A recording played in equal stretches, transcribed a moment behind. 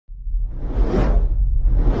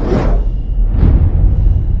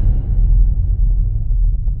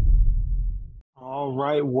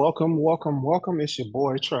right, welcome. It's your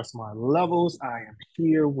boy, Trust My Levels. I am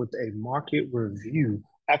here with a market review.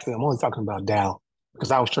 Actually, I'm only talking about Dow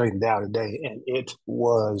because I was trading Dow today and it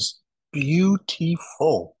was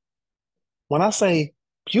beautiful. When I say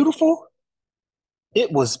beautiful,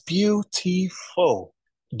 it was beautiful.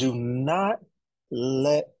 Do not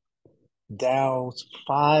let Dow's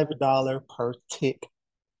 $5 per tick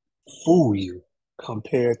fool you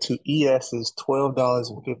compared to ES's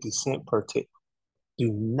 $12.50 per tick.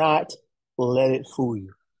 Do not let it fool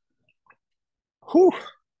you. Whew.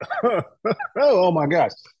 Oh my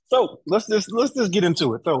gosh. So let's just get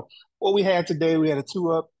into it. So what we had today, we had a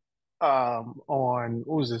two up on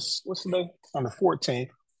what was this? What's the day? On the 14th,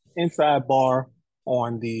 inside bar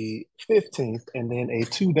on the 15th, and then a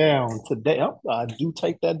two down today. Oh, I do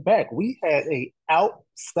take that back. We had a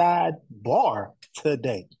outside bar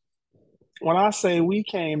today. When I say we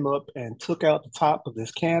came up and took out the top of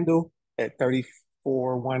this candle at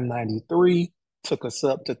 34,193, took us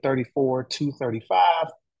up to 34,235,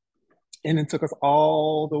 and then took us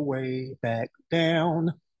all the way back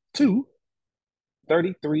down to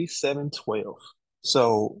 33,712.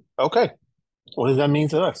 So, okay, what does that mean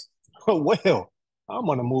to us? Well, I'm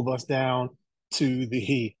going to move us down to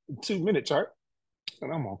the 2 minute chart,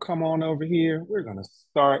 and I'm going to come on over here. We're going to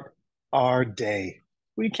start our day.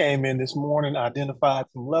 We came in this morning, identified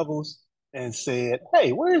some levels, and said,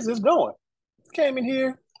 hey, where is this going? Came in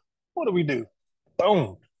here. What do we do?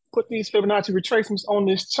 Boom. Put these Fibonacci retracements on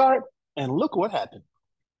this chart, and look what happened.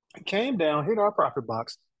 It came down, hit our profit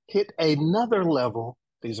box, hit another level.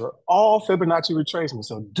 These are all Fibonacci retracements.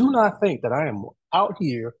 So do not think that I am out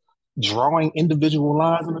here drawing individual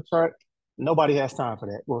lines on the chart. Nobody has time for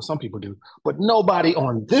that. Well, some people do, but nobody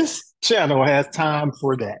on this channel has time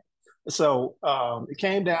for that. So it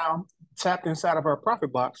came down, tapped inside of our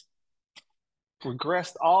profit box,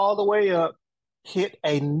 progressed all the way up, hit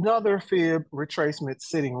another fib retracement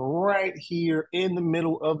sitting right here in the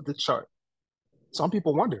middle of the chart. Some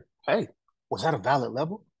people wonder, hey, was that a valid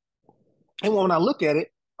level? And when I look at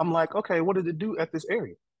it, I'm like, okay, what did it do at this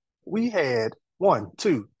area? We had 1,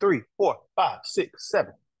 2, 3, 4, 5, 6,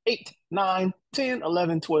 7, 8, 9, 10,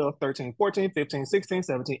 11, 12, 13, 14, 15, 16,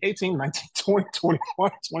 17, 18, 19, 20,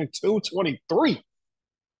 21, 22, 23.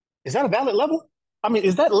 Is that a valid level? I mean,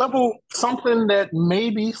 is that level something that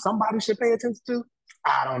maybe somebody should pay attention to?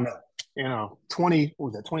 I don't know. 20, what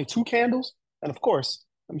was that, 22 candles? And of course,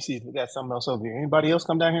 let me see if we got something else over here. Anybody else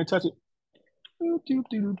come down here and touch it?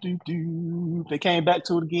 They came back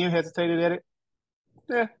to it again, hesitated at it.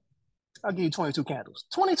 Yeah, I'll give you 22 candles.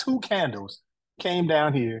 22 candles came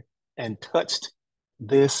down here and touched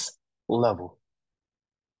this level.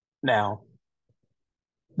 Now,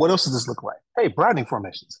 what else does this look like? Hey, broadening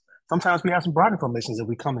formations. Sometimes we have some broadening formations that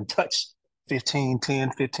we come and touch 15,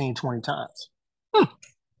 10, 15, 20 times.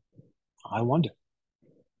 I wonder.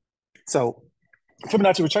 So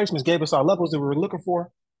Fibonacci retracements gave us our levels that we were looking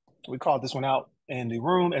for. We called this one out in the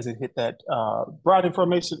room as it hit that broad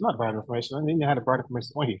information, not broad information. I mean, you had a broad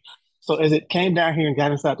information on here. So as it came down here and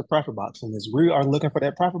got inside the profit box, and as we are looking for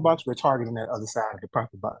that profit box, we're targeting that other side of the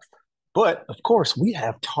profit box. But of course, we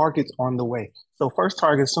have targets on the way. So first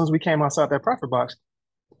target, as soon as we came outside that profit box,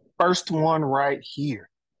 first one right here,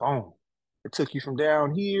 boom. It took you from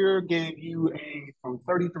down here, gave you a from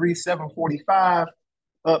 33,745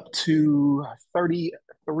 up to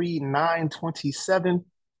 33,927.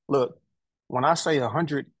 Look, when I say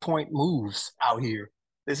 100-point moves out here,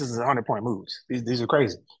 this is 100-point moves. These are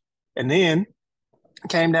crazy. And then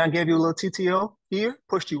came down, gave you a little TTO here,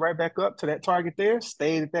 pushed you right back up to that target there,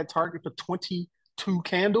 stayed at that target for 22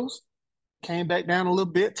 candles, came back down a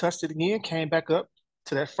little bit, touched it again, came back up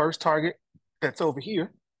to that first target that's over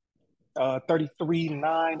here,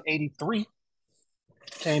 33,983.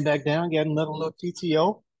 Came back down, got another little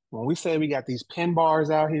TTO. When we say we got these pin bars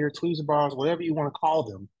out here, tweezer bars, whatever you want to call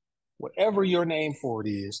them, whatever your name for it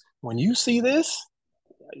is, when you see this,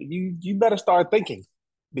 you better start thinking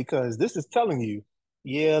because this is telling you,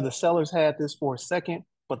 yeah, the sellers had this for a second,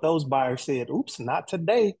 but those buyers said, oops, not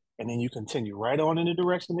today. And then you continue right on in the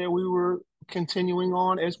direction that we were continuing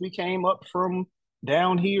on as we came up from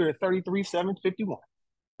down here at 33,751.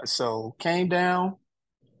 So came down,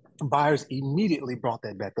 buyers immediately brought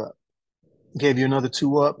that back up. Gave you another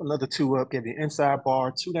two up, gave you inside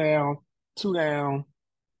bar, two down,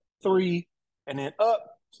 three, and then up.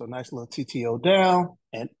 So nice little TTO down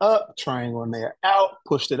and up, triangle in there, out,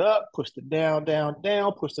 pushed it up, pushed it down,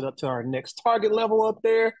 pushed it up to our next target level up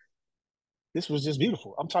there. This was just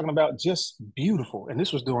beautiful. I'm talking about just beautiful. And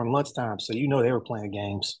this was during lunchtime. So you know they were playing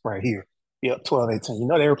games right here. Yep, 12, 18. You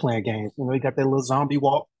know they were playing games. You know, you got that little zombie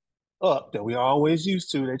walk. up that we always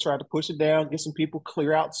used to. They tried to push it down, get some people,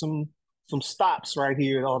 clear out some stops right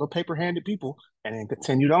here, all the paper-handed people, and then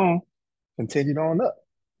continued on up.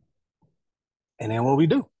 And then what we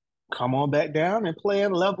do? Come on back down and play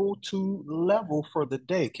in level to level for the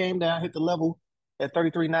day. Came down, hit the level at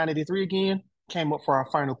 33,983 again. Came up for our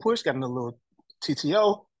final push, got another little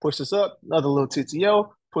TTO, pushed us up, another little TTO,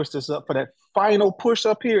 pushed us up for that final push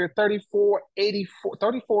up here at 34,084,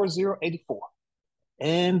 34,084.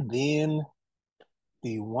 And then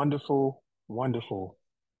the wonderful, wonderful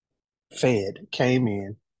Fed came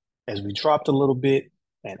in as we dropped a little bit.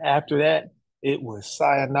 And after that, it was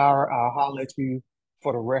sayonara. I'll holler at you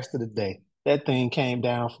for the rest of the day. That thing came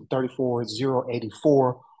down from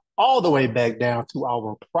 34,084 all the way back down to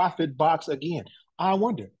our profit box again. I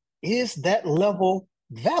wonder, is that level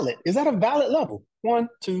valid? Is that a valid level? 1,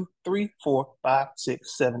 2, 3, 4, 5,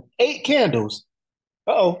 6, 7, 8 candles.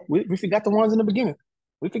 Uh-oh, we forgot the ones in the beginning.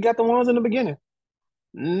 We forgot the ones in the beginning.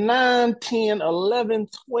 9, 10, 11,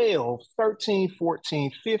 12, 13,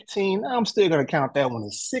 14, 15. I'm still going to count that one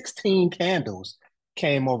as 16 candles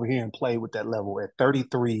came over here and played with that level at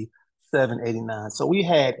 33,789. So we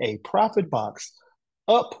had a profit box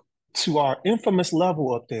up to our infamous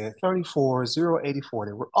level up there, 34,084.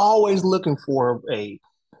 They were always looking for a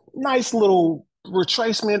nice little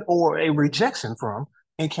retracement or a rejection from,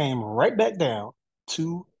 and came right back down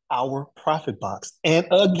to our profit box. And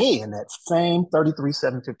again, that same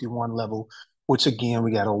 33,751 level, which again,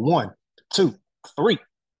 we got a 1, 2, 3.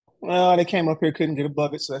 Well, they came up here, couldn't get a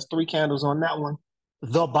bucket. So that's 3 candles on that one.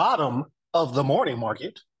 The bottom of the morning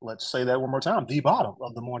market, let's say that one more time. The bottom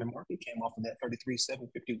of the morning market came off of that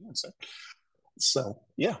 33,751. So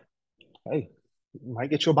yeah, hey, you might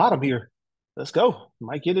get your bottom here. Let's go.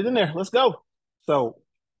 Might get it in there. Let's go. So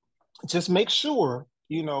just make sure,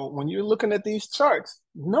 when you're looking at these charts,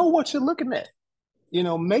 know what you're looking at.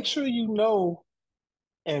 Make sure you know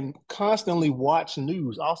and constantly watch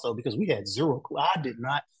news also, because we had zero. I did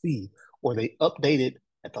not see where they updated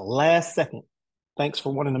at the last second. Thanks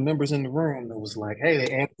for one of the members in the room that was like, hey,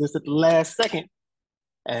 they added this at the last second.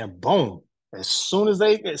 And boom. As soon as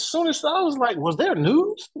I was like, was there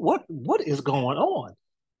news? What is going on?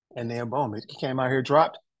 And then boom, it came out here,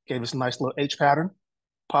 dropped, gave us a nice little H pattern,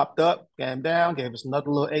 popped up, came down, gave us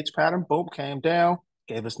another little H pattern, boom, came down,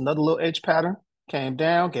 gave us another little H pattern, came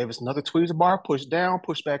down, gave us another tweezer bar, pushed down,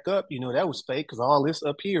 pushed back up. That was fake, because all this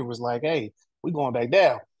up here was like, hey, we going back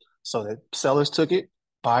down. So the sellers took it,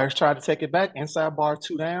 buyers tried to take it back, inside bar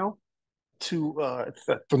 2 down,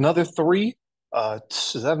 another 3.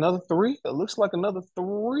 Is that another 3? It looks like another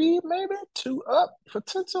 3, maybe 2 up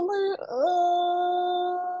potentially.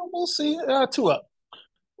 We'll see. 2 up,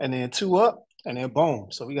 and then 2 up, and then boom.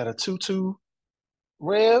 So we got a 2-2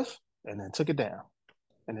 rev, and then took it down.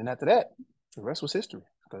 And then after that, the rest was history.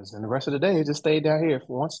 Because then the rest of the day, it just stayed down here.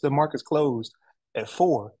 Once the markets closed at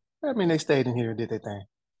 4, I mean, they stayed in here and did their thing.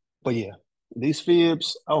 But yeah, these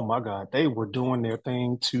fibs, oh my God, they were doing their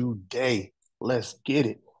thing today. Let's get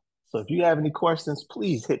it. So if you have any questions,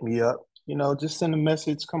 please hit me up. Just send a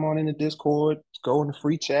message, come on in the Discord, go in the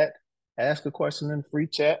free chat, ask a question in the free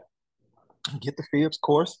chat, get the fibs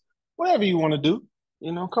course, whatever you want to do.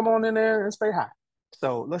 Come on in there and say hi.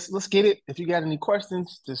 So let's get it. If you got any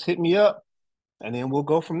questions, just hit me up, and then we'll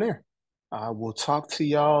go from there. We'll talk to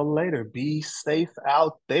y'all later. Be safe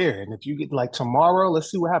out there. And if you get like tomorrow, let's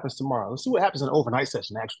see what happens tomorrow. Let's see what happens in the overnight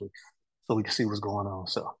session, actually, so we can see what's going on.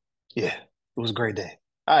 So yeah, it was a great day.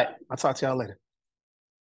 All right, I'll talk to y'all later.